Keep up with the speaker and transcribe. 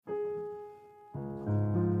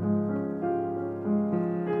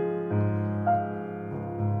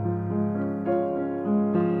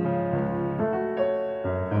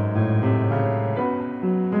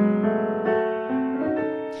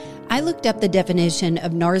looked up the definition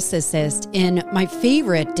of narcissist in my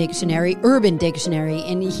favorite dictionary, Urban Dictionary,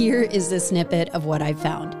 and here is the snippet of what I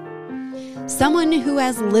found. Someone who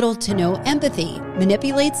has little to no empathy,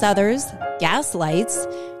 manipulates others, gaslights,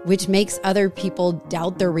 which makes other people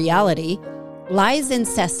doubt their reality, lies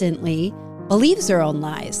incessantly, believes their own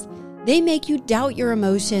lies. They make you doubt your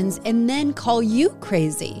emotions and then call you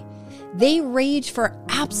crazy. They rage for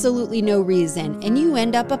absolutely no reason, and you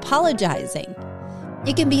end up apologizing.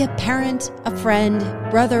 It can be a parent, a friend,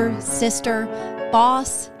 brother, sister,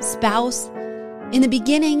 boss, spouse. In the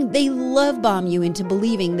beginning, they love bomb you into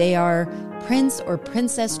believing they are Prince or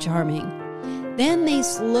Princess Charming. Then they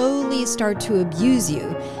slowly start to abuse you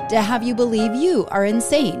to have you believe you are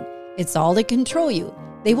insane. It's all to control you.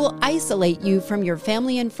 They will isolate you from your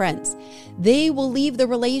family and friends. They will leave the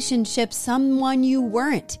relationship someone you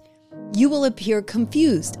weren't. You will appear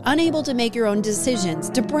confused, unable to make your own decisions,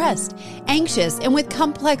 depressed, anxious, and with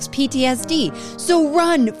complex PTSD. So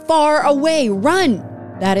run far away, run.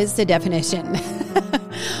 That is the definition.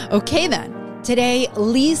 Okay then. Today,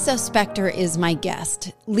 Lisa Spector is my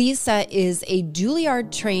guest. Lisa is a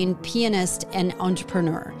Juilliard-trained pianist and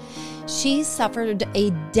entrepreneur. She suffered a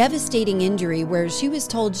devastating injury where she was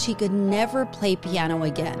told she could never play piano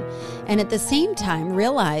again, and at the same time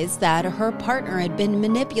realized that her partner had been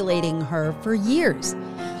manipulating her for years.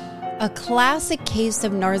 A classic case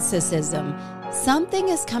of narcissism. Something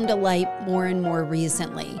has come to light more and more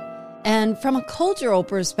recently. And from a cultural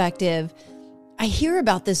perspective, I hear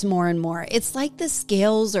about this more and more. It's like the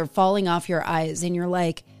scales are falling off your eyes and you're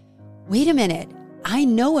like, wait a minute, I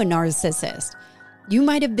know a narcissist. You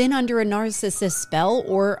might have been under a narcissist spell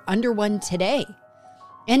or under one today.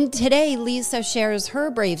 And today, Lisa shares her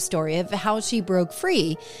brave story of how she broke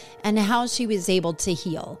free and how she was able to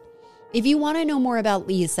heal. If you want to know more about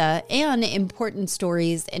Lisa and important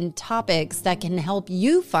stories and topics that can help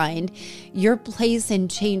you find your place in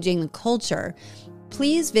changing the culture,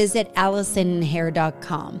 please visit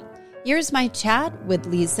AllisonHair.com. Here's my chat with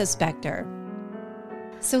Lisa Spector.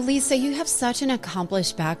 So Lisa, you have such an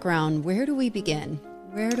accomplished background. Where do we begin?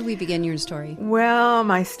 Where do we begin your story? Well,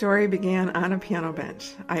 my story began on a piano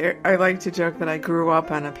bench. I like to joke that I grew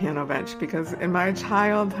up on a piano bench because in my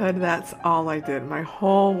childhood, that's all I did. My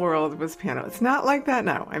whole world was piano. It's not like that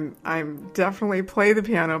now. I'm definitely play the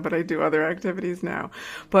piano, but I do other activities now.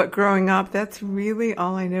 But growing up, that's really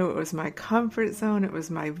all I knew. It was my comfort zone. It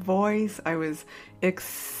was my voice. I was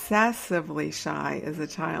excessively shy as a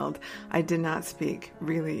child. I did not speak,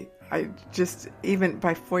 really. Even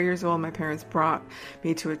by 4 years old, my parents brought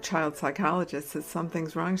me to a child psychologist, said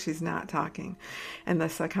something's wrong, she's not talking. And the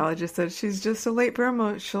psychologist said, she's just a late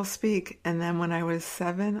bloomer, she'll speak. And then when I was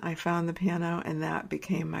 7, I found the piano and that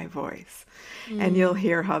became my voice. And you'll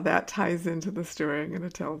hear how that ties into the story I'm going to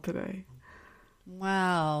tell today.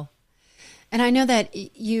 Wow. And I know that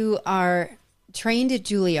you are trained at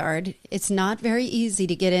Juilliard. It's not very easy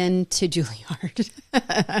to get into Juilliard.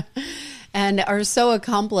 And are so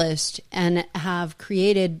accomplished and have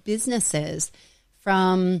created businesses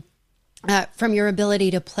from your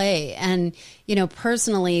ability to play. And, you know,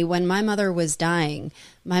 personally, when my mother was dying,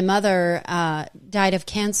 my mother died of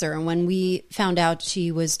cancer. And when we found out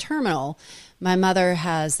she was terminal, my mother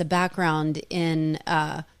has a background in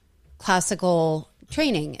classical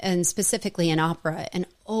training and specifically in opera and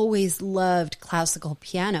always loved classical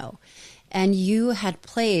piano. And you had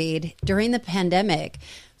played during the pandemic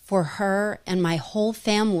for her and my whole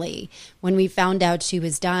family when we found out she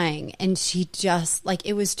was dying. And she just,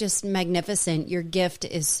 it was just magnificent. Your gift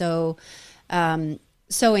is so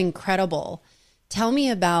incredible. Tell me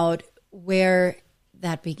about where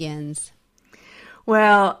that begins.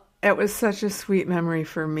 Well, it was such a sweet memory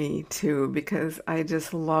for me, too, because I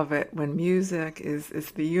just love it when music is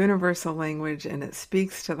the universal language and it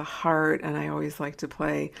speaks to the heart. And I always like to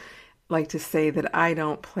say that I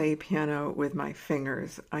don't play piano with my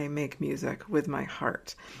fingers. I make music with my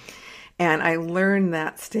heart. And I learned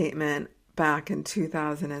that statement back in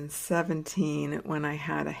 2017 when I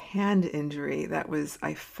had a hand injury.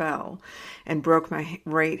 I fell and broke my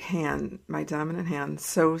right hand, my dominant hand,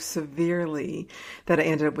 so severely that I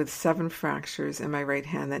ended up with 7 fractures in my right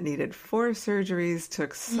hand that needed 4 surgeries,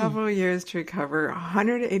 took several years to recover,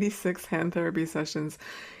 186 hand therapy sessions,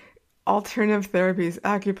 alternative therapies,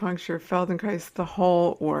 acupuncture, Feldenkrais, the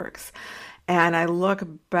whole works. And I look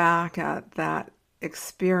back at that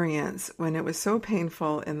experience when it was so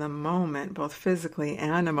painful in the moment, both physically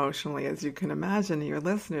and emotionally, as you can imagine, your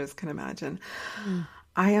listeners can imagine.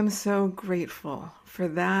 I am so grateful for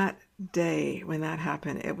that day when that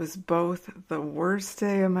happened. It was both the worst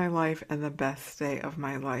day of my life and the best day of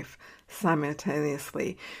my life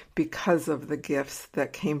simultaneously because of the gifts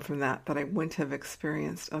that came from that I wouldn't have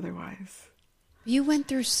experienced otherwise. You went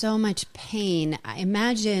through so much pain. I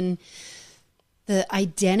imagine the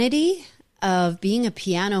identity of being a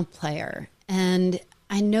piano player. And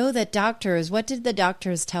I know that what did the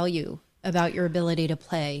doctors tell you about your ability to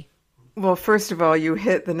play? Well, first of all, you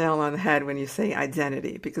hit the nail on the head when you say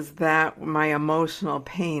identity, because my emotional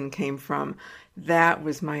pain came from, that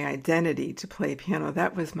was my identity to play piano.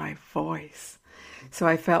 That was my voice. So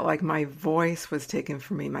I felt like my voice was taken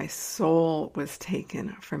from me. My soul was taken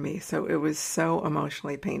from me. So it was so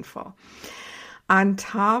emotionally painful. On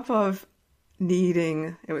top of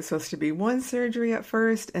it was supposed to be one surgery at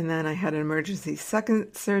first, and then I had an emergency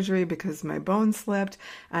second surgery because my bone slipped.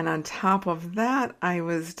 And on top of that, I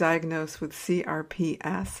was diagnosed with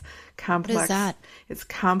CRPS, complex. What is that? It's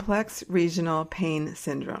complex regional pain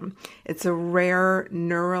syndrome. It's a rare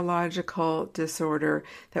neurological disorder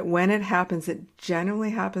that when it happens, it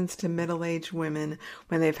generally happens to middle-aged women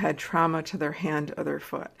when they've had trauma to their hand or their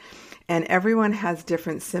foot. And everyone has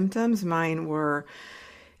different symptoms. Mine were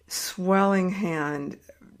swelling hand.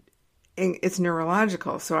 It's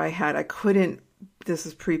neurological. So this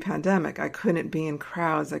is pre-pandemic, I couldn't be in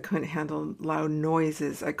crowds. I couldn't handle loud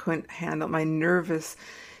noises. My nervous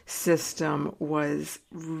system was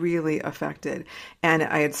really affected. And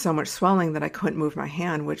I had so much swelling that I couldn't move my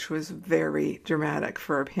hand, which was very dramatic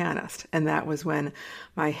for a pianist. And that was when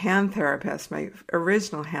my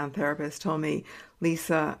original hand therapist told me,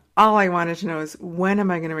 Lisa, all I wanted to know is, when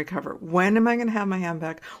am I going to recover? When am I going to have my hand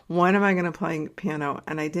back? When am I going to play piano?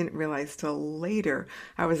 And I didn't realize till later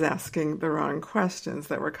I was asking the wrong questions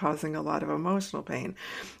that were causing a lot of emotional pain.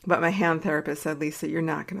 But my hand therapist said, Lisa, you're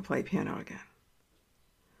not going to play piano again.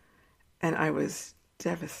 And I was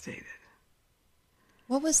devastated.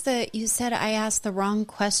 You said I asked the wrong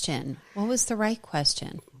question. What was the right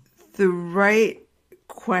question? The right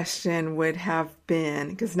question would have been,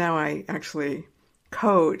 because now I actually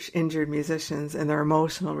coach injured musicians in their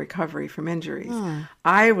emotional recovery from injuries.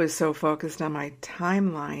 I was so focused on my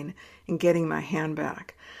timeline and getting my hand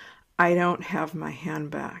back. I don't have my hand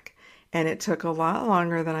back. And it took a lot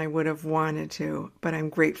longer than I would have wanted to, but I'm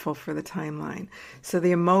grateful for the timeline. So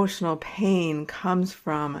the emotional pain comes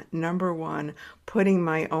from, number one, putting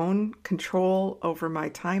my own control over my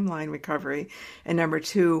timeline recovery, and number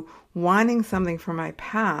two, wanting something from my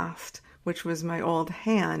past, which was my old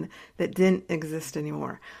hand that didn't exist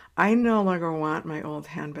anymore. I no longer want my old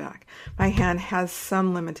hand back. My hand has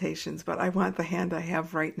some limitations, but I want the hand I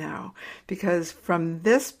have right now, because from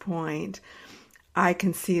this point, I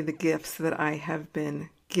can see the gifts that I have been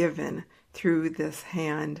given through this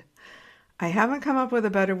hand. I haven't come up with a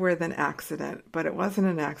better word than accident, but it wasn't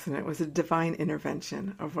an accident. It was a divine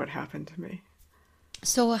intervention of what happened to me.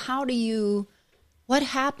 So what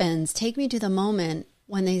happens? Take me to the moment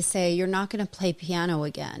when they say you're not going to play piano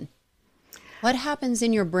again. What happens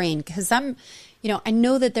in your brain? Because I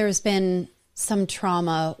know that there's been some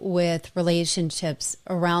trauma with relationships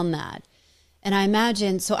around that. And I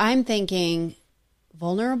imagine, so I'm thinking,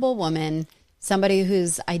 vulnerable woman, somebody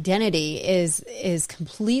whose identity is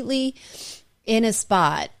completely in a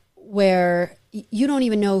spot where you don't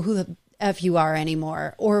even know who the F you are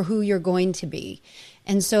anymore or who you're going to be.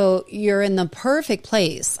 And so you're in the perfect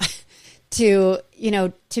place to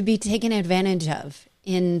be taken advantage of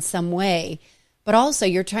in some way. But also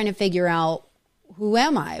you're trying to figure out, who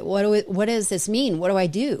am I? What does this mean? What do I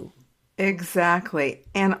do? Exactly.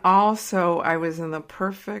 And also I was in the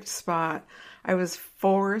perfect spot. I was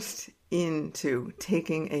forced into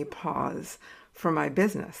taking a pause from my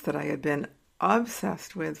business that I had been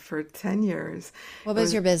obsessed with for 10 years. What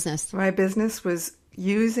was your business? My business was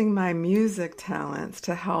using my music talents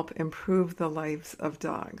to help improve the lives of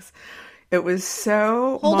dogs. It was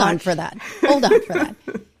so Hold on for that.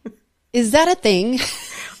 Is that a thing?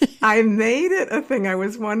 I made it a thing. I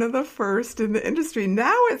was one of the first in the industry.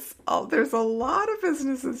 Now there's a lot of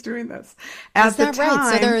businesses doing this. Is that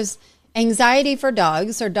right? So there's anxiety for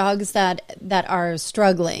dogs, or dogs that are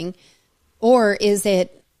struggling, or is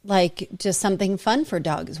it like just something fun for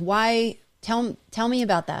dogs? Why? Tell me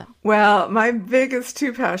about that. Well, my biggest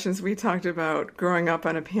two passions, we talked about growing up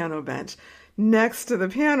on a piano bench. Next to the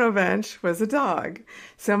piano bench was a dog.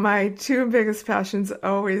 So my two biggest passions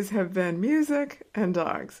always have been music and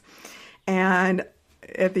dogs. And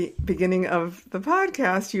at the beginning of the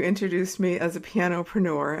podcast, you introduced me as a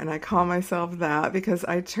pianopreneur, and I call myself that because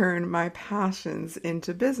I turn my passions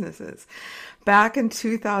into businesses. Back in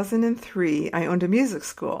 2003, I owned a music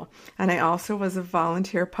school, and I also was a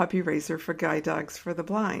volunteer puppy raiser for Guide Dogs for the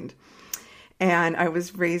Blind. And I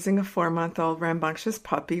was raising a 4-month-old rambunctious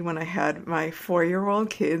puppy when I had my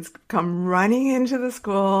 4-year-old kids come running into the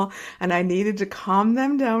school, and I needed to calm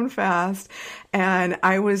them down fast. And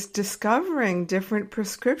I was discovering different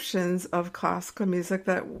prescriptions of classical music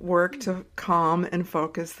that work to calm and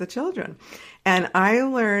focus the children. And I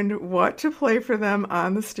learned what to play for them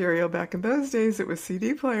on the stereo. Back in those days, it was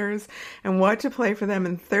CD players, and what to play for them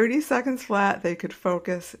in 30 seconds flat. They could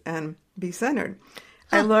focus and be centered.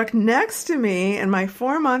 I look next to me, and my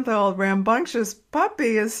 4-month-old rambunctious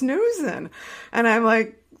puppy is snoozing. And I'm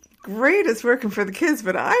like, great, it's working for the kids,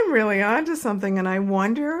 but I'm really onto something. And I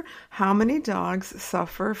wonder how many dogs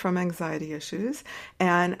suffer from anxiety issues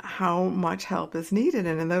and how much help is needed.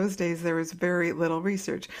 And in those days, there was very little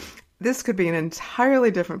research. This could be an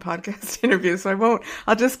entirely different podcast interview, so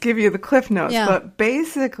I'll just give you the cliff notes. Yeah. But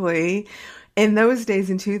basically, in those days,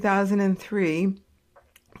 in 2003,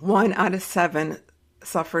 1 out of 7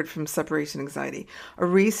 suffered from separation anxiety. A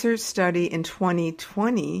research study in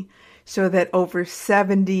 2020 showed that over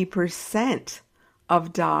 70%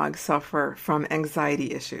 of dogs suffer from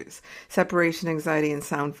anxiety issues. Separation anxiety and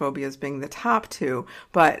sound phobias being the top 2,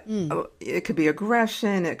 but it could be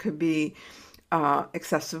aggression, it could be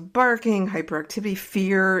excessive barking, hyperactivity,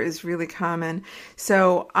 fear is really common.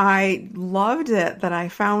 So I loved it that I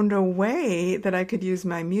found a way that I could use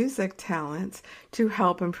my music talents to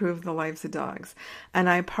help improve the lives of dogs. And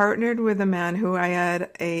I partnered with a man who I had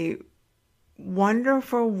a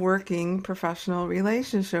wonderful working professional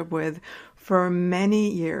relationship with for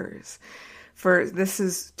many years. This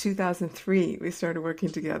is 2003, we started working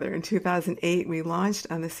together. In 2008, we launched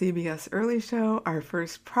on the CBS Early Show our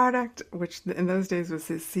first product, which in those days was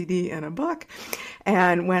a CD and a book,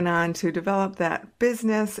 and went on to develop that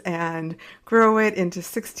business and grow it into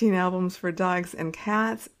 16 albums for dogs and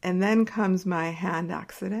cats. And then comes my hand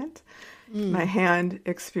accident, my hand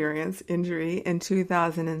experience injury in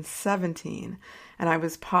 2017, and I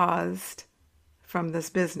was paused from this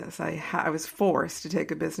business. I was forced to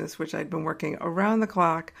take a business which I'd been working around the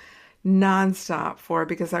clock, nonstop for,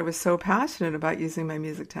 because I was so passionate about using my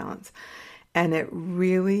music talents. And it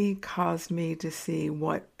really caused me to see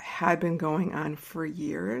what had been going on for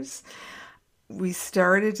years. We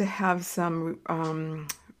started to have some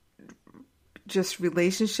just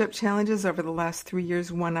relationship challenges over the last 3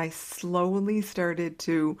 years when I slowly started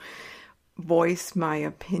to voice my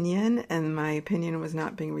opinion, and my opinion was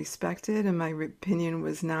not being respected, and my opinion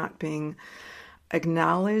was not being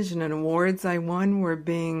acknowledged, and awards I won were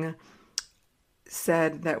being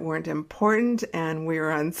said that weren't important, and we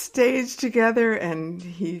were on stage together, and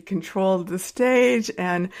he controlled the stage.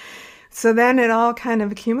 And so then it all kind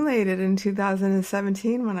of accumulated in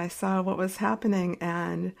 2017 when I saw what was happening,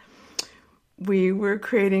 and we were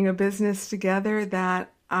creating a business together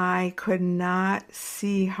that I could not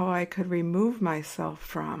see how I could remove myself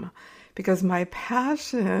from, because my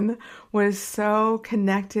passion was so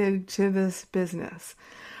connected to this business.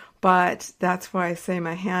 But that's why I say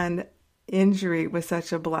my hand injury was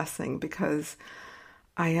such a blessing, because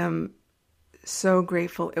I am so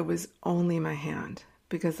grateful it was only my hand,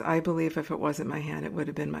 because I believe if it wasn't my hand, it would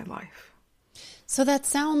have been my life. So that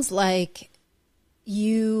sounds like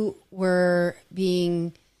you were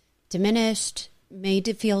being diminished, made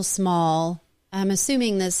to feel small. I'm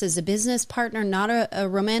assuming this is a business partner, not a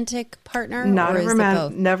romantic partner? Not a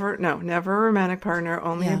romantic, never a romantic partner,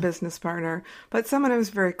 only a business partner, but someone I was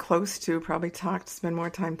very close to, probably spend more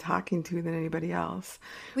time talking to than anybody else.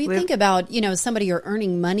 We think about, somebody you're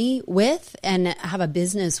earning money with and have a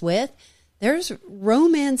business with. There's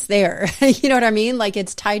romance there. You know what I mean? Like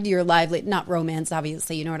it's tied to your livelihood, not romance,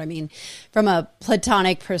 obviously, you know what I mean? From a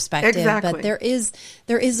platonic perspective. Exactly. But there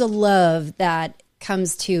is a love that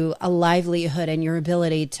comes to a livelihood and your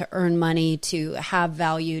ability to earn money, to have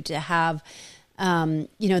value, to have,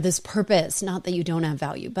 this purpose. Not that you don't have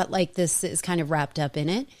value, but like this is kind of wrapped up in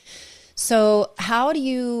it. So how do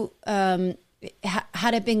you,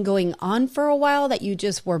 had it been going on for a while that you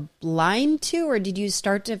just were blind to, or did you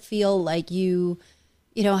start to feel like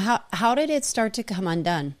how did it start to come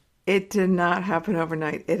undone? It did not happen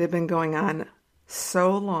overnight. It had been going on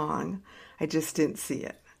so long. I just didn't see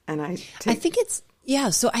it. And I think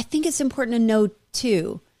it's important to know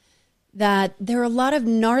too, that there are a lot of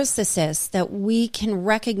narcissists that we can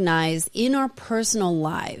recognize in our personal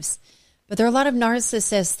lives, but there are a lot of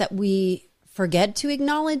narcissists that we forget to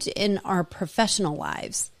acknowledge in our professional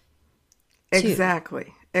lives. too.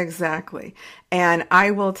 Exactly. And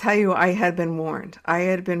I will tell you, I had been warned. I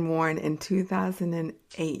had been warned in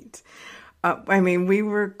 2008. We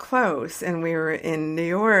were close, and we were in New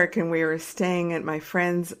York, and we were staying at my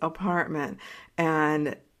friend's apartment,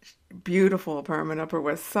 and beautiful apartment, Upper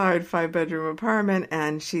West Side, 5-bedroom apartment.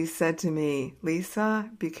 And she said to me, Lisa,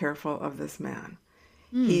 be careful of this man.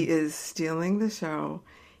 He is stealing the show.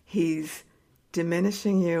 He's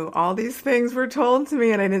diminishing you. All these things were told to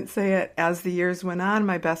me, and I didn't say it. As the years went on,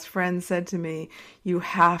 my best friend said to me, you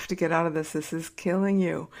have to get out of this. This is killing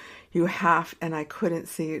you. You have, and I couldn't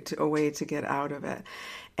see a way to get out of it.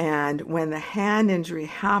 And when the hand injury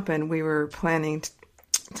happened, we were planning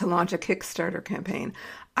to launch a Kickstarter campaign.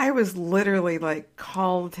 I was literally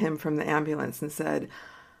called him from the ambulance and said,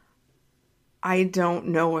 I don't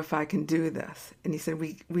know if I can do this. And he said,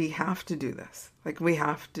 we have to do this. We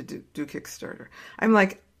have to do Kickstarter. I'm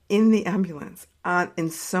in the ambulance,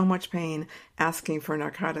 in so much pain, asking for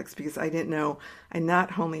narcotics because I didn't know. I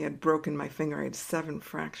not only had broken my finger, I had 7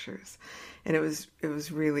 fractures. And it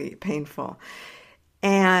was really painful.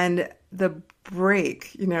 And the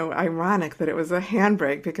break, ironic that it was a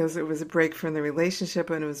handbrake because it was a break from the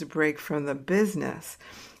relationship and it was a break from the business.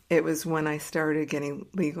 It was when I started getting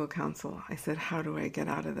legal counsel. I said, how do I get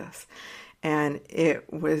out of this? And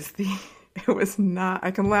it was not,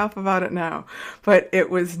 I can laugh about it now, but it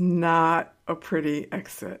was not a pretty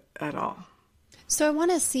exit at all. So I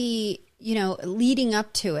want to see, leading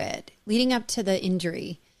up to the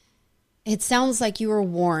injury, it sounds like you were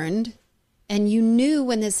warned and you knew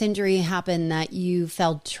when this injury happened that you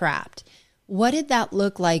felt trapped. What did that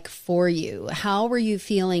look like for you? How were you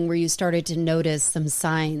feeling where you started to notice some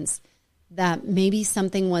signs that maybe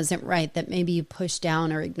something wasn't right, that maybe you pushed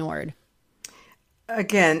down or ignored?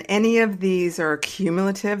 Again, any of these are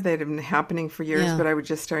cumulative. They'd been happening for years, but I was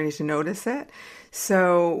just starting to notice it.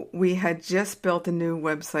 So we had just built a new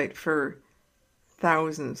website for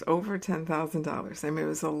thousands, over $10,000. It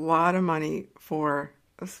was a lot of money for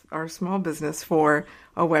our small business for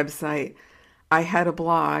a website. I had a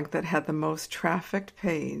blog that had the most trafficked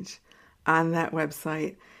page on that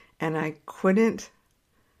website, and I couldn't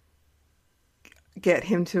get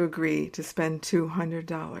him to agree to spend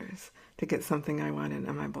 $200 to get something I wanted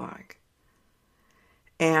on my blog.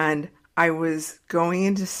 And I was going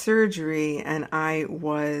into surgery, and I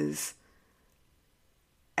was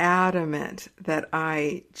adamant that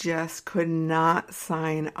I just could not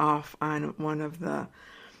sign off on one of the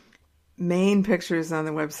main pictures on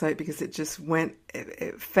the website because it just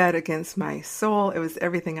it fed against my soul. It was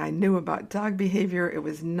everything I knew about dog behavior. It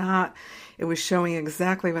was showing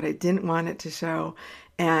exactly what I didn't want it to show.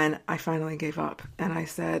 And I finally gave up and I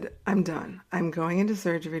said, I'm done. I'm going into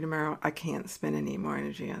surgery tomorrow. I can't spend any more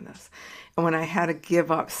energy on this. And when I had to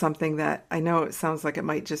give up something that I know it sounds like it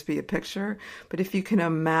might just be a picture, but if you can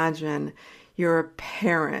imagine you're a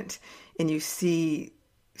parent and you see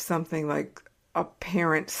something like a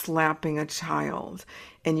parent slapping a child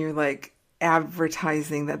and you're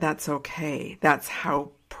advertising that that's okay. That's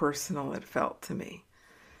how personal it felt to me.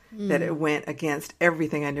 That it went against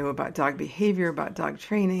everything I knew about dog behavior, about dog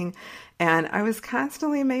training. And I was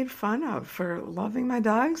constantly made fun of for loving my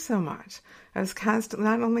dog so much. I was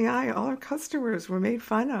not only all our customers were made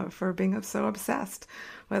fun of for being so obsessed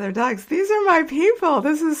with their dogs. These are my people.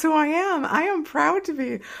 This is who I am. I am proud to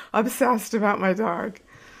be obsessed about my dog.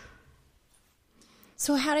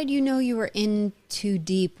 So how did you know you were in too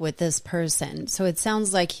deep with this person? So it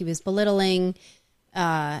sounds like he was belittling.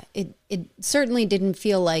 It certainly didn't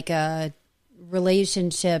feel like a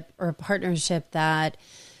relationship or a partnership that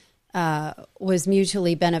was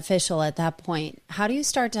mutually beneficial at that point. How do you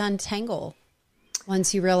start to untangle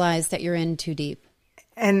once you realize that you're in too deep?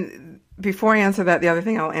 And before I answer that, the other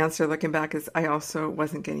thing I'll answer looking back is I also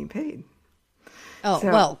wasn't getting paid. Oh,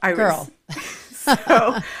 so well, girl.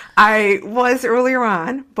 So I was earlier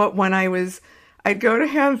on, but when I'd go to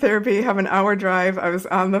hand therapy, have an hour drive. I was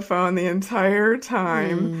on the phone the entire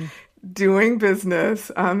time doing business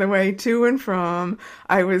on the way to and from.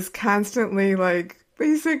 I was constantly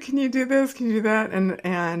Lisa, can you do this? Can you do that?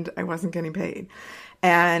 And I wasn't getting paid.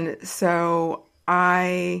 And so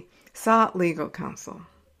I sought legal counsel.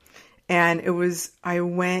 And I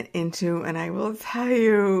went into, and I will tell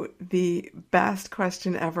you, the best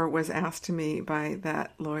question ever was asked to me by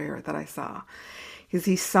that lawyer that I saw. Because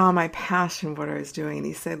he saw my passion for what I was doing. And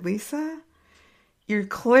he said, Lisa, you're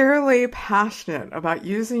clearly passionate about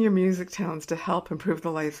using your music talents to help improve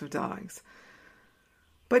the lives of dogs.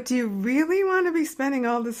 But do you really want to be spending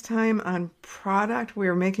all this time on product? We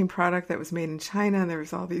were making product that was made in China, and there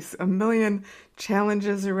was a million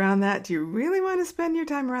challenges around that. Do you really want to spend your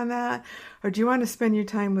time around that? Or do you want to spend your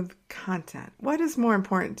time with content? What is more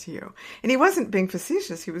important to you? And he wasn't being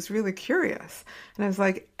facetious. He was really curious. And I was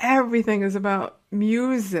like, everything is about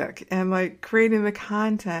music and like creating the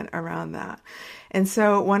content around that. And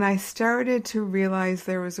so when I started to realize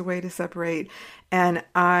there was a way to separate, and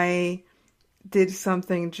I did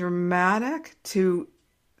something dramatic to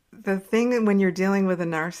the thing that when you're dealing with a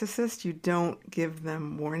narcissist, you don't give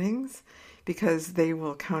them warnings because they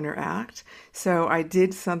will counteract. So I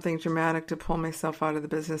did something dramatic to pull myself out of the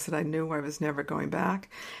business that I knew I was never going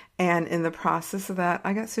back. And in the process of that,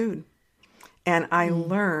 I got sued. And I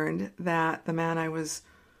learned that the man I was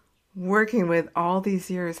working with all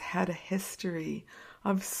these years had a history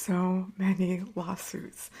of so many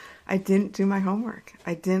lawsuits. I didn't do my homework.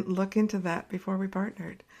 I didn't look into that before we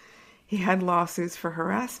partnered. He had lawsuits for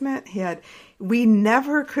harassment. We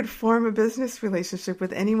never could form a business relationship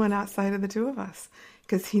with anyone outside of the two of us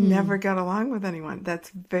because he never got along with anyone. That's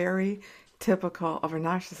very typical of a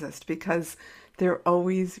narcissist because they're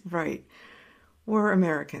always right. We're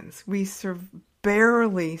Americans. We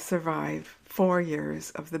barely survive 4 years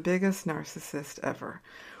of the biggest narcissist ever.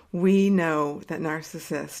 We know that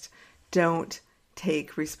narcissists don't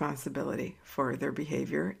take responsibility for their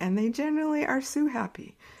behavior, and they generally are sue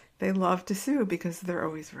happy. They love to sue because they're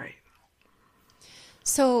always right.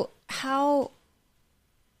 So I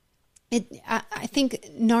think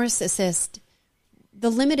narcissist, the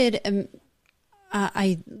limited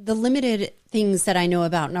things that I know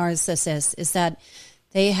about narcissists is that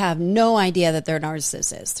they have no idea that they're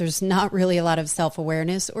narcissists. There's not really a lot of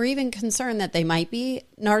self-awareness or even concern that they might be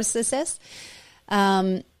narcissists.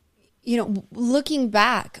 Looking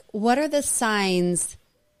back, what are the signs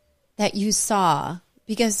that you saw?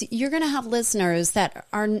 Because you're going to have listeners that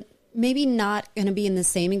are maybe not going to be in the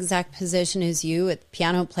same exact position as you, with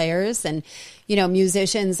piano players and,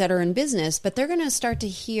 musicians that are in business, but they're going to start to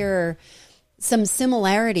hear some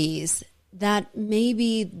similarities that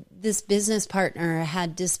maybe this business partner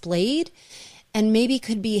had displayed and maybe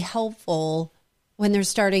could be helpful when they're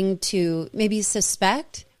starting to maybe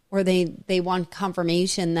suspect or they want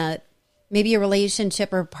confirmation that maybe a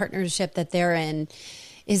relationship or partnership that they're in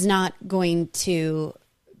is not going to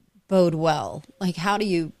bode well. Like, how do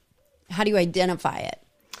you identify it?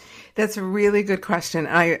 That's a really good question.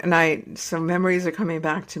 So memories are coming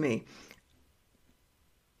back to me.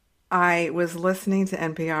 I was listening to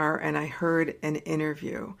NPR and I heard an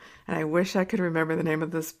interview, and I wish I could remember the name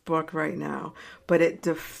of this book right now, but it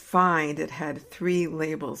had 3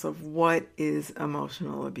 labels of what is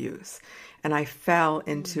emotional abuse. And I fell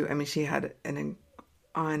into, she had an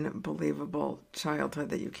unbelievable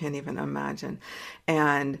childhood that you can't even imagine.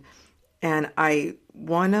 And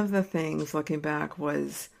one of the things looking back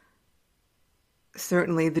was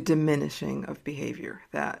certainly the diminishing of behavior,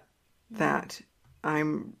 that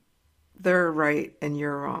they're right and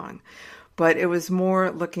you're wrong. But it was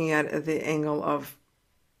more looking at the angle of,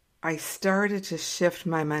 I started to shift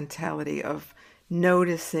my mentality of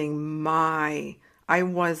noticing I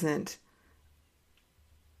wasn't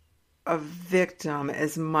a victim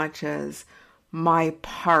as much as my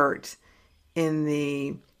part in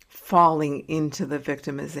the falling into the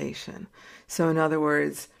victimization. So in other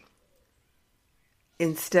words,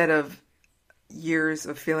 instead of years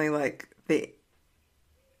of feeling like the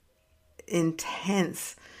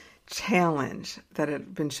intense challenge that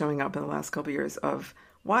had been showing up in the last couple of years of,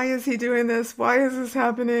 why is he doing this? Why is this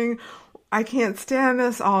happening? I can't stand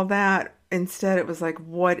this, all that. Instead, it was like,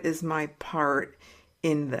 what is my part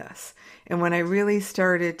in this? And when I really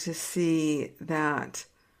started to see that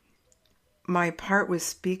my part was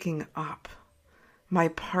speaking up, my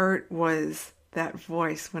part was that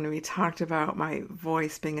voice, when we talked about my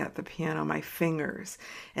voice being at the piano, my fingers,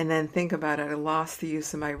 and then think about it, I lost the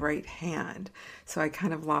use of my right hand. So I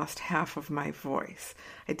kind of lost half of my voice.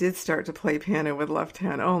 I did start to play piano with left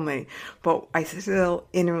hand only, but I still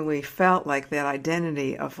inwardly felt like that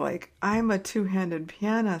identity of like, I'm a two-handed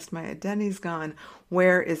pianist. My identity's gone.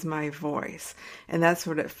 Where is my voice? And that's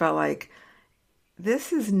what it felt like.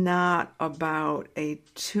 This is not about a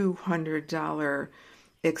 $200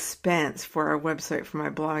 expense for our website, for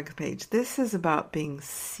my blog page. This is about being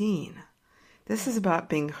seen. This is about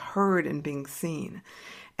being heard and being seen.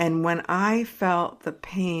 And when I felt the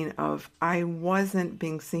pain of I wasn't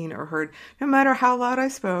being seen or heard, no matter how loud I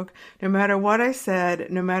spoke, no matter what I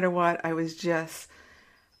said, no matter what, I was just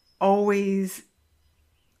always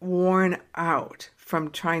worn out from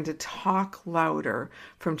trying to talk louder,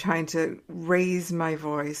 from trying to raise my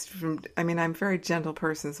voice. I'm a very gentle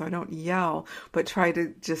person, so I don't yell, but try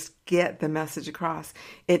to just get the message across.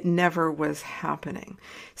 It never was happening.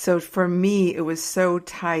 So for me, it was so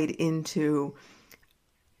tied into,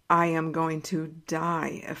 I am going to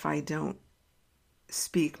die if I don't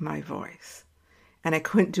speak my voice. And I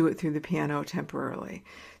couldn't do it through the piano temporarily.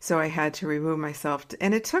 So I had to remove myself.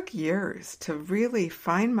 And it took years to really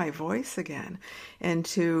find my voice again. And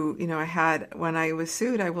to, when I was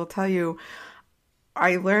sued, I will tell you,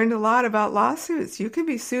 I learned a lot about lawsuits. You can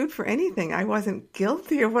be sued for anything. I wasn't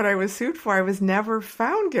guilty of what I was sued for. I was never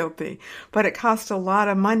found guilty. But it cost a lot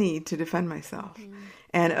of money to defend myself.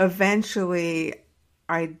 And eventually,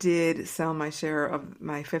 I did sell my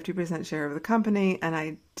 50% share of the company, and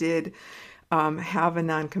I did have a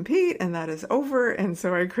non-compete, and that is over. And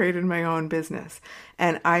so I created my own business.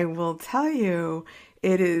 And I will tell you,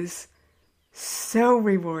 it is so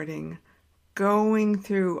rewarding going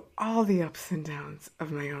through all the ups and downs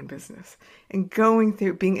of my own business and going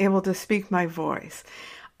through being able to speak my voice.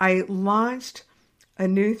 I launched a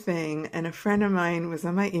new thing, and a friend of mine was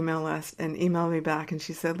on my email list and emailed me back, and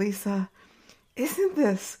she said, Lisa, isn't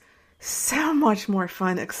this so much more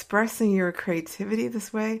fun expressing your creativity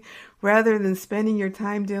this way rather than spending your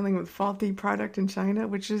time dealing with faulty product in China,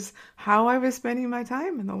 which is how I was spending my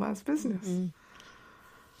time in the last business. Mm-hmm.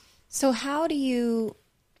 So how do you,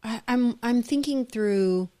 I'm thinking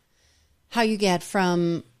through how you get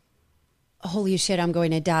from, holy shit, I'm going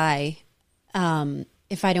to die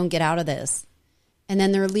if I don't get out of this. And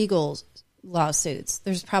then there are legal lawsuits.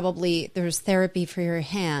 There's therapy for your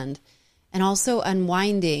hand. And also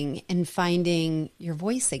unwinding and finding your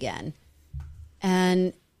voice again.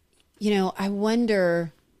 And, I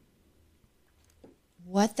wonder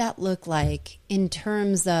what that looked like in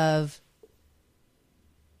terms of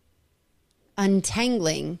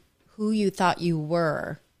untangling who you thought you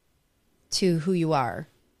were to who you are.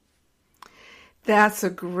 That's a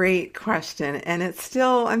great question. And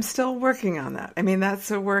I'm still working on that. That's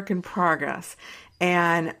a work in progress.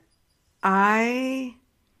 And I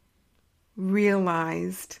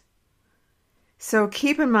realized, so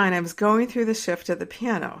keep in mind, I was going through the shift at the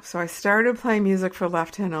piano. So I started playing music for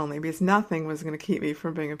left hand only because nothing was going to keep me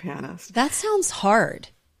from being a pianist. That sounds hard.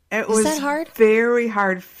 Is that hard? Very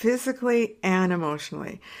hard, physically and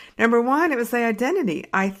emotionally. Number one, it was the identity.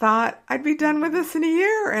 I thought I'd be done with this in a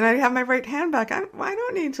year and I'd have my right hand back. I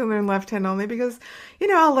don't need to learn left hand only because,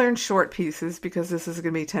 I'll learn short pieces because this is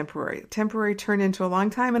going to be temporary. Temporary turned into a long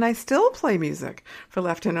time, and I still play music for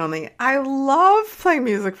left hand only. I love playing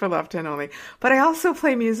music for left hand only, but I also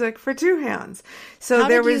play music for two hands. So how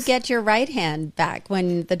did you get your right hand back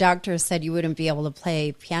when the doctor said you wouldn't be able to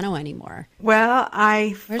play piano anymore? Well,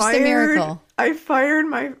 Where's the miracle? I fired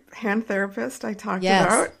my hand therapist I talked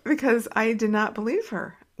about because I did not believe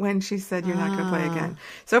her when she said you're not going to play again.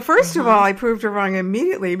 So first of all, I proved her wrong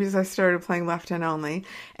immediately because I started playing left hand only.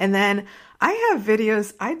 And then I have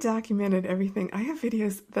videos, I documented everything. I have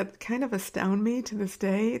videos that kind of astound me to this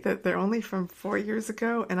day, that they're only from 4 years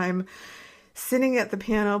ago. And I'm sitting at the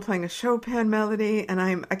piano playing a Chopin melody, and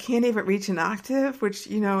I can't even reach an octave,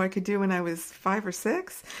 which, I could do when I was 5 or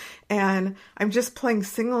 6. And I'm just playing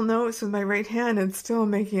single notes with my right hand and still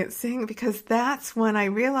making it sing, because that's when I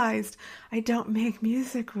realized I don't make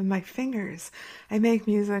music with my fingers. I make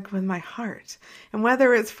music with my heart. And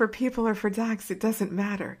whether it's for people or for dogs, it doesn't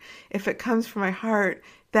matter. If it comes from my heart,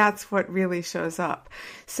 that's what really shows up.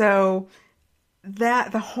 So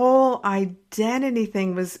that the whole identity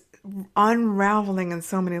thing was unraveling in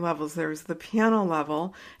so many levels. There was the piano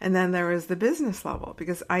level, and then there was the business level,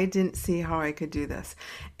 because I didn't see how I could do this.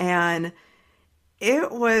 And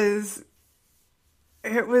it was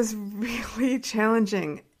really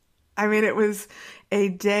challenging. It was a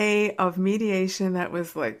day of mediation that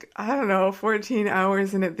was 14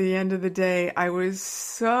 hours. And at the end of the day, I was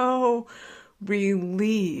so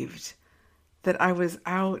relieved that I was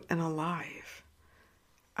out and alive.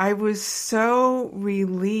 I was so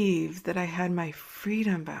relieved that I had my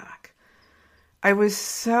freedom back. I was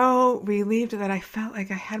so relieved that I felt like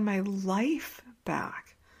I had my life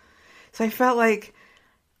back. So I felt like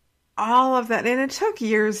all of that, and it took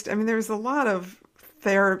years. There was a lot of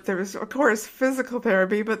therapy. There was, of course, physical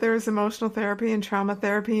therapy, but there was emotional therapy and trauma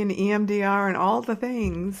therapy and EMDR and all the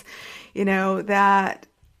things, that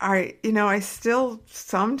I still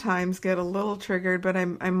sometimes get a little triggered, but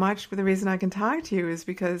the reason I can talk to you is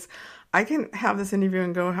because I can have this interview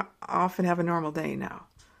and go off and have a normal day now.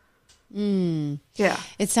 Yeah.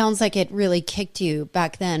 It sounds like it really kicked you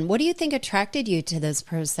back then. What do you think attracted you to this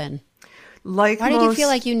person? Why did you feel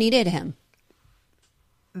like you needed him?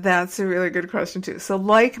 That's a really good question too. So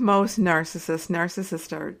like most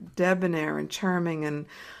narcissists are debonair and charming, and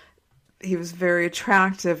he was a very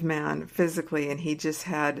attractive man physically, and he just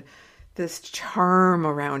had this charm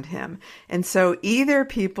around him. And so either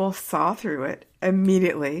people saw through it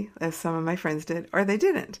immediately, as some of my friends did, or they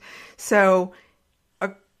didn't. So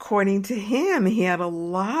according to him, he had a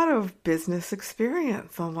lot of business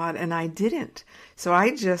experience, and I didn't. So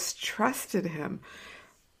I just trusted him.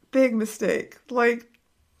 Big mistake. Like,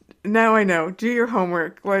 now I know. Do your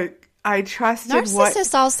homework. Like, I trusted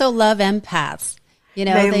Narcissists also love empaths. You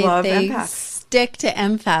know, they love they empaths. stick to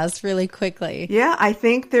empaths really quickly. Yeah, I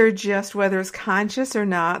think they're just, whether it's conscious or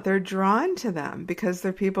not, they're drawn to them because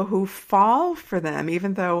they're people who fall for them.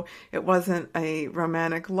 Even though it wasn't a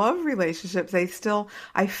romantic love relationship,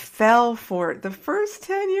 I fell for it. The first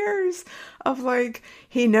 10 years of like,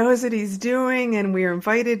 he knows what he's doing, and we were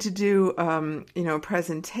invited to do, a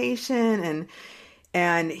presentation,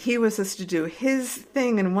 and he was supposed to do his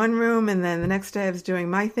thing in one room, and then the next day I was doing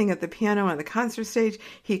my thing at the piano on the concert stage.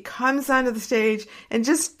 He comes onto the stage and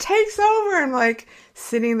just takes over. I'm like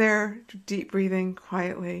sitting there, deep breathing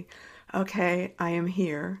quietly. Okay, I am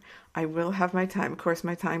here. I will have my time. Of course,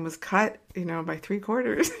 my time was cut, by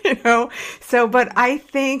 3/4, So, but I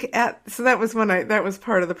think that was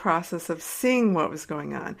part of the process of seeing what was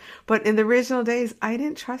going on. But in the original days, I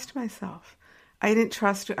didn't trust myself. I didn't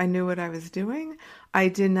trust I knew what I was doing. I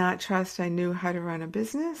did not trust I knew how to run a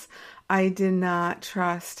business. I did not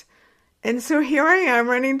trust. And so here I am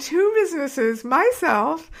running 2 businesses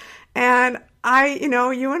myself. And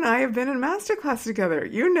you and I have been in masterclass together.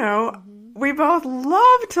 We both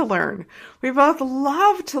love to learn. We both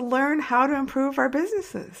love to learn how to improve our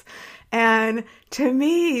businesses. And to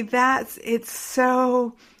me, it's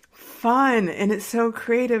so fun and it's so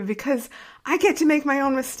creative because I get to make my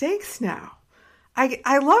own mistakes now.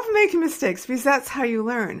 I love making mistakes because that's how you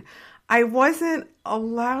learn. I didn't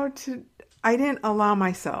allow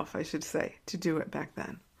myself, I should say, to do it back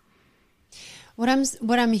then.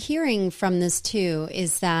 What I'm hearing from this too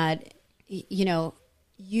is that,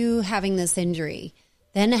 you having this injury,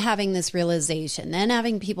 then having this realization, then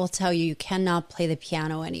having people tell you cannot play the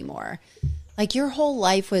piano anymore. Like your whole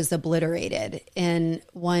life was obliterated in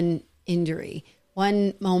one injury,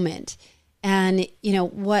 one moment. And,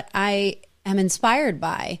 what I am inspired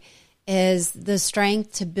by is the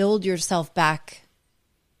strength to build yourself back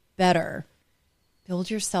better. Build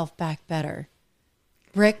yourself back better.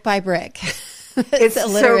 Brick by brick. It's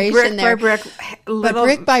alliteration so brick there. By brick. But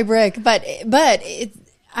brick by brick. But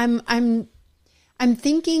I'm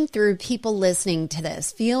thinking through people listening to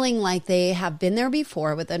this, feeling like they have been there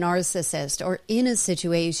before with a narcissist or in a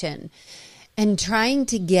situation and trying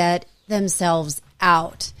to get themselves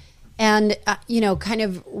out. And, kind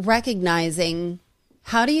of recognizing,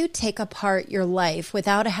 how do you take apart your life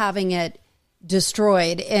without having it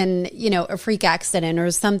destroyed in, a freak accident or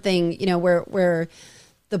something, where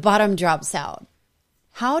the bottom drops out?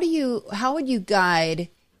 How would you guide,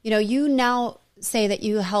 you now say that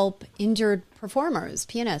you help injured performers,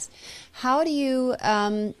 pianists. How do you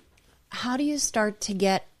start to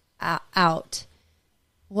get out?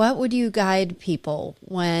 What would you guide people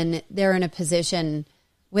when they're in a position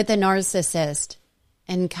with a narcissist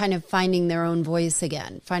and kind of finding their own voice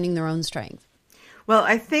again, finding their own strength? Well,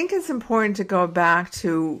 I think it's important to go back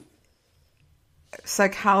to,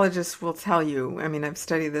 psychologists will tell you, I've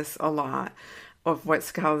studied this a lot, of what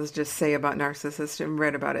psychologists say about narcissists and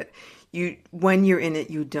read about it. When you're in it,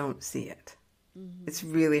 you don't see it. Mm-hmm. It's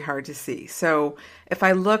really hard to see. So if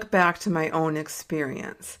I look back to my own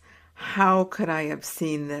experience, how could I have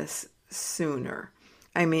seen this sooner?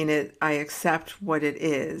 I accept what it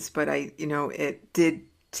is, but it did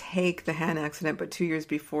take the hand accident. But 2 years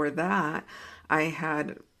before that, I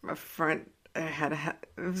had it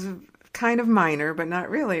was kind of minor, but not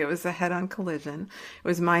really. It was a head-on collision. It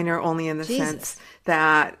was minor only in the sense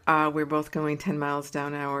that we were both going 10 miles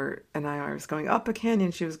down and I was going up a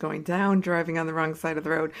canyon. She was going down, driving on the wrong side of the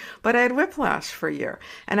road. But I had whiplash for a year.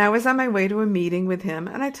 And I was on my way to a meeting with him,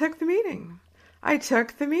 and I took the meeting.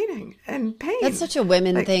 And pain. That's such a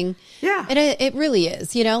women thing. Yeah. It really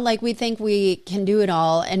is. We think we can do it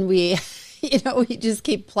all, and we, we just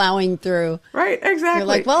keep plowing through. Right, exactly. You're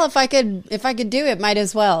like, well, if I could do it, might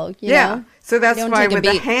as well. You know? So that's why with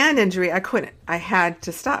the hand injury, I couldn't. I had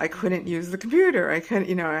to stop. I couldn't use the computer. I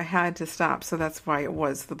couldn't, I had to stop. So that's why it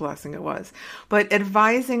was the blessing it was. But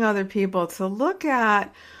advising other people to look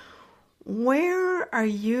at, where are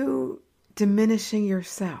you diminishing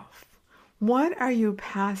yourself? What are you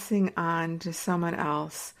passing on to someone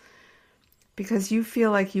else because you feel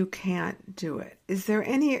like you can't do it? Is there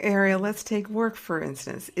any area, let's take work for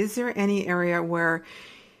instance, is there any area where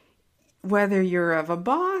whether you're of a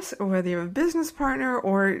boss or whether you're a business partner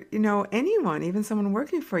or, anyone, even someone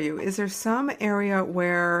working for you, is there some area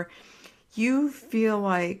where you feel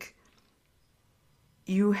like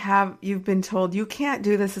you've been told you can't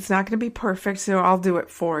do this, it's not going to be perfect, so I'll do it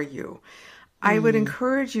for you? I would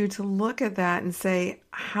encourage you to look at that and say,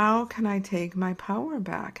 how can I take my power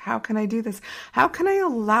back? How can I do this? How can I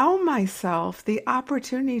allow myself the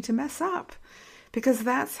opportunity to mess up? Because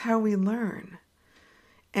that's how we learn.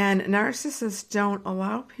 And narcissists don't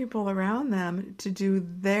allow people around them to do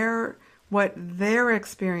what their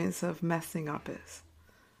experience of messing up is.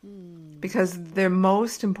 Because their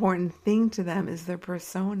most important thing to them is their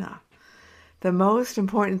persona. The most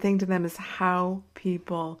important thing to them is how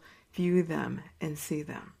people view them and see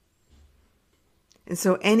them. And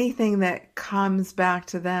so anything that comes back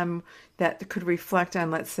to them that could reflect on,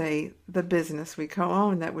 let's say, the business we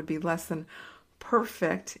co-own, that would be less than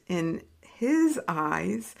perfect in his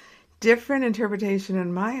eyes, different interpretation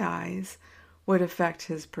in my eyes, would affect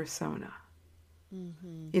his persona.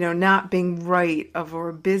 Not being right or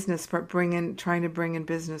a business part, trying to bring in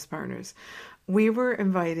business partners. We were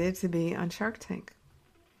invited to be on Shark Tank.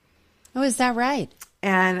 Oh, is that right?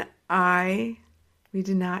 And we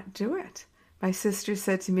did not do it. My sister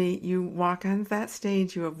said to me, you walk on that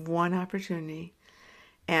stage, you have one opportunity,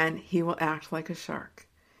 and he will act like a shark,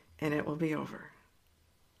 and it will be over.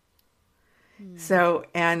 So,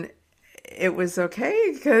 and it was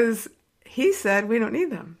okay because he said, we don't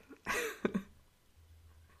need them.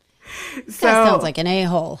 That sounds like an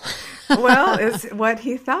a-hole. Well, it's what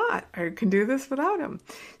he thought. I can do this without him.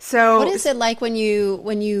 So, what is it like when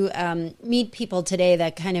you meet people today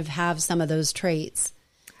that kind of have some of those traits?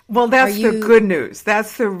 Well, that's the good news.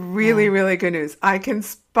 That's the really, really good news. I can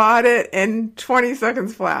spot it in 20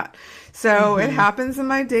 seconds flat. So it happens in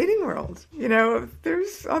my dating world.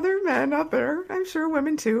 There's other men out there, I'm sure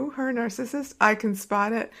women too, who are narcissists. I can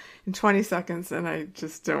spot it in 20 seconds and I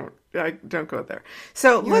just don't go there.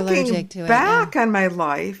 So You're looking back on my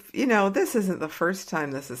life, this isn't the first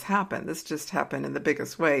time this has happened. This just happened in the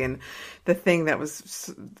biggest way. And the thing that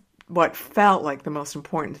was what felt like the most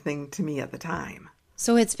important thing to me at the time.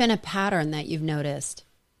 So it's been a pattern that you've noticed?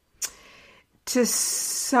 To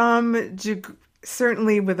some degree,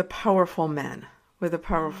 certainly with the powerful men.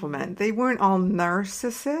 They weren't all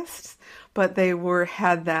narcissists, but they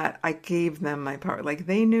had that, I gave them my power. Like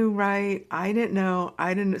they knew right, I didn't know,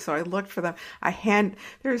 so I looked for them.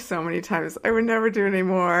 There's so many times I would never do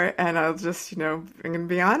anymore, and I'll just, I'm going to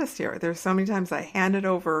be honest here. There's so many times I handed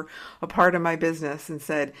over a part of my business and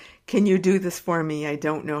said, can you do this for me? I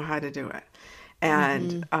don't know how to do it.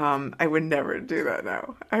 And I would never do that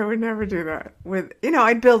now. I would never do that.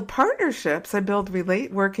 I'd build partnerships. I'd build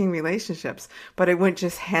working relationships, but I wouldn't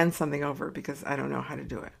just hand something over because I don't know how to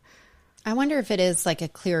do it. I wonder if it is like a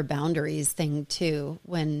clear boundaries thing too,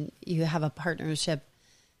 when you have a partnership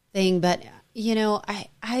thing. But,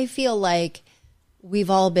 I feel like we've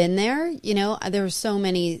all been there. There are so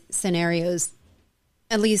many scenarios,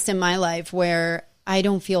 at least in my life, where I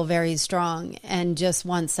don't feel very strong and just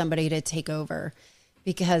want somebody to take over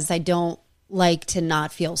because I don't like to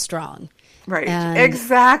not feel strong. Right.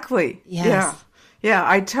 Exactly. Yes. Yeah.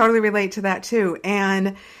 I totally relate to that too.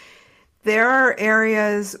 And there are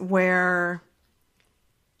areas where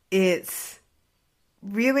it's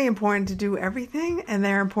really important to do everything. And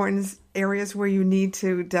there are important areas where you need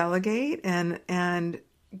to delegate and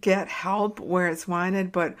get help where it's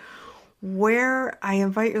wanted. But where I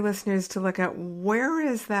invite your listeners to look at, where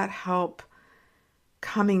is that help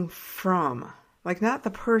coming from? Like not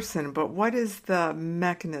the person, but what is the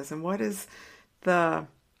mechanism? Is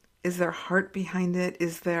there heart behind it?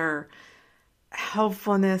 Is there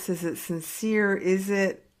helpfulness? Is it sincere? Is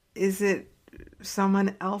it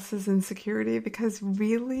someone else's insecurity? Because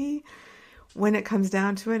really, when it comes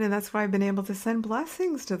down to it, and that's why I've been able to send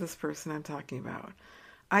blessings to this person I'm talking about.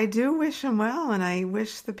 I do wish him well, and I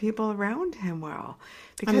wish the people around him well.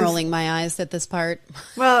 I'm rolling my eyes at this part.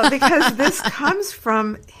 Well, because this comes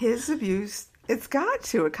from his abuse. It's got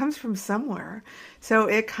to. It comes from somewhere. So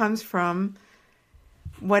it comes from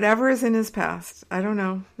whatever is in his past. I don't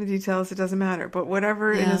know the details. It doesn't matter. But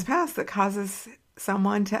whatever in his past that causes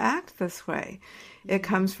someone to act this way. It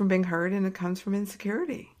comes from being hurt, and it comes from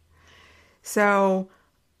insecurity. So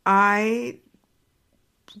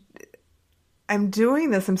I'm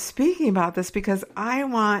doing this, I'm speaking about this because I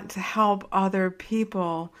want to help other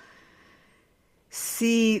people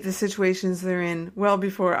see the situations they're in well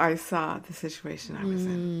before I saw the situation I was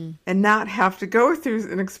in, and not have to go through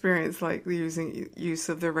an experience like use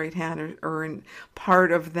of their right hand or in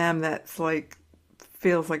part of them that's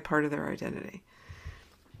feels like part of their identity.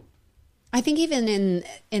 I think even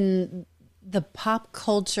in the pop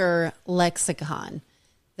culture lexicon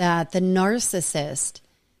that the narcissist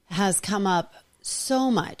has come up so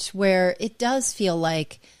much, where it does feel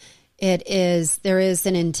like there is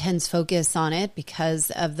an intense focus on it because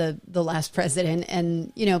of the last president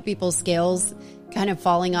and, people's scales kind of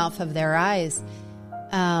falling off of their eyes.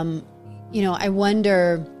 I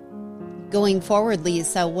wonder, going forward,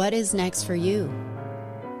 Lisa, what is next for you?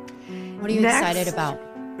 What are you excited about?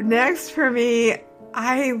 Next for me,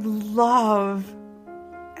 I love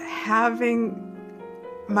having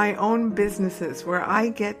my own businesses where I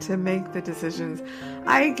get to make the decisions.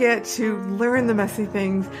 I get to learn the messy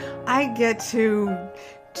things. I get to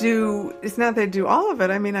it's not that I do all of it.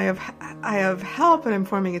 I mean, I have help and I'm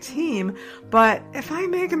forming a team, but if I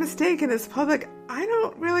make a mistake and it's public, I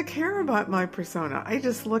don't really care about my persona. I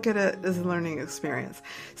just look at it as a learning experience.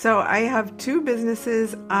 So I have 2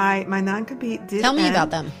 businesses. My non-compete did Tell me end.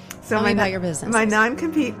 about them. Tell me about your business. My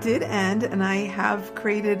non-compete did end, and I have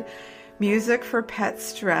created music for pet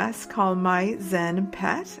stress called My Zen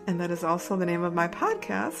Pet, and that is also the name of my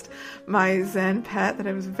podcast, My Zen Pet, that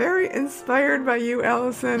I was very inspired by you,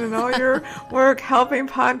 Allison, and all your work helping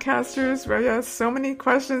podcasters. Where you asked so many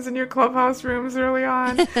questions in your clubhouse rooms early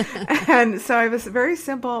on. And so I have a very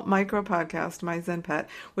simple micro podcast, My Zen Pet,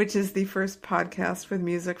 which is the first podcast with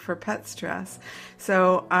music for pet stress.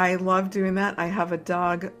 So I love doing that. I have a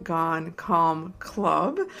Dog Gone Calm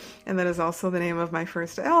Club, and that is also the name of my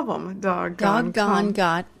first album, Dog Gone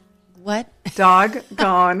what? Dog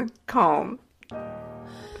Gone Calm.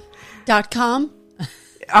 .com?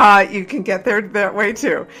 You can get there that way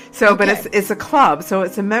too. So, okay. But it's a club, so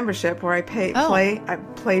it's a membership where I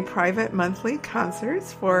play private monthly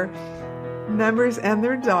concerts for members and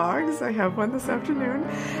their dogs. I have one this afternoon,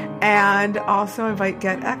 and also invite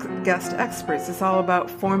guest experts. It's all about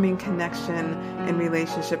forming connection and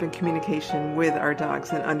relationship and communication with our dogs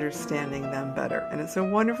and understanding them better. And it's a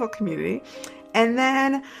wonderful community. And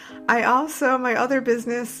then my other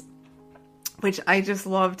business, which I just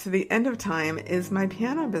love to the end of time, is my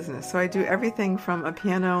piano business. So I do everything from a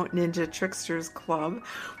Piano Ninja Tricksters Club,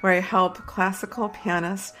 where I help classical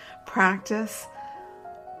pianists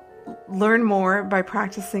learn more by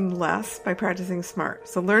practicing less, by practicing smart.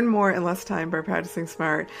 So learn more in less time by practicing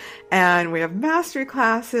smart. And we have mastery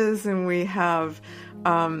classes, and we have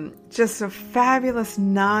just a fabulous,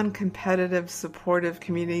 non-competitive, supportive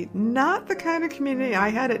community. Not the kind of community I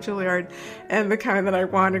had at Juilliard, and the kind that I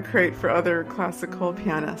want to create for other classical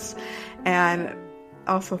pianists. And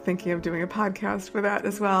also thinking of doing a podcast for that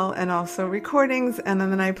as well, and also recordings. And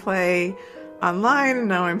then I play online, and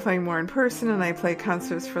now I'm playing more in person, and I play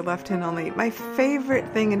concerts for left hand only. My favorite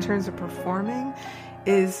thing in terms of performing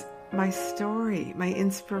is my story, my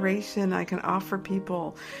inspiration I can offer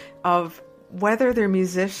people, of whether they're a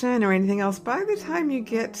musician or anything else. By the time you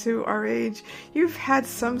get to our age, you've had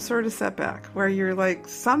some sort of setback where you're like,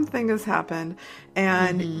 something has happened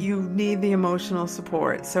and you need the emotional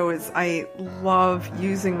support. So I love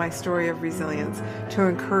using my story of resilience to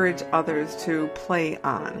encourage others to play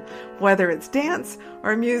on, whether it's dance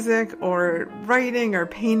or music or writing or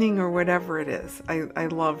painting or whatever it is. I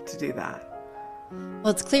love to do that.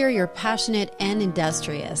 Well, it's clear you're passionate and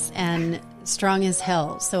industrious and strong as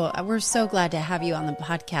hell. So we're so glad to have you on the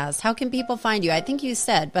podcast. How can people find you? I think you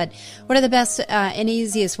said, but what are the best and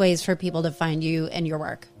easiest ways for people to find you and your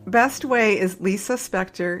work? Best way is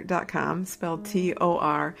lisaspector.com, spelled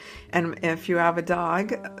T-O-R. And if you have a dog,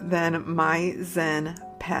 then myzenpet.com.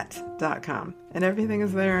 And everything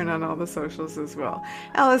is there and on all the socials as well.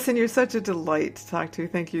 Allison, you're such a delight to talk to.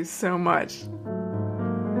 Thank you so much.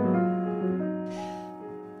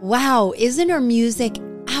 Wow, isn't her music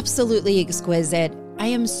absolutely exquisite? I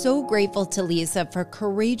am so grateful to Lisa for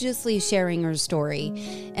courageously sharing her story,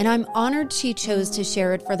 and I'm honored she chose to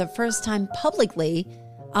share it for the first time publicly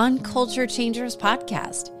on Culture Changers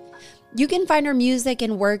podcast. You can find her music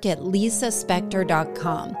and work at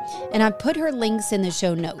lisaspector.com, and I've put her links in the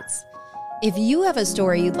show notes. If you have a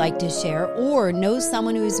story you'd like to share or know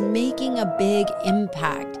someone who's making a big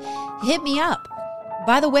impact, hit me up.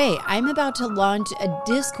 By the way, I'm about to launch a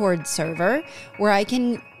Discord server where I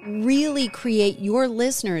can really create your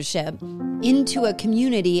listenership into a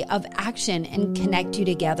community of action and connect you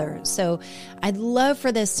together. So I'd love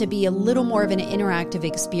for this to be a little more of an interactive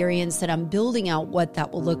experience, that I'm building out what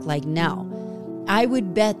that will look like now. I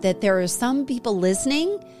would bet that there are some people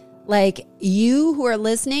listening, like you who are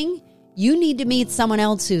listening, you need to meet someone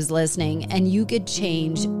else who's listening, and you could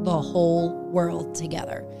change the whole world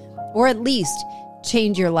together, or at least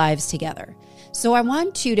change your lives together. So I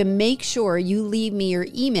want you to make sure you leave me your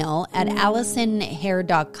email at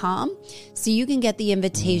AllisonHare.com so you can get the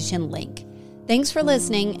invitation link. Thanks for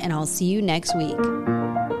listening, and I'll see you next week.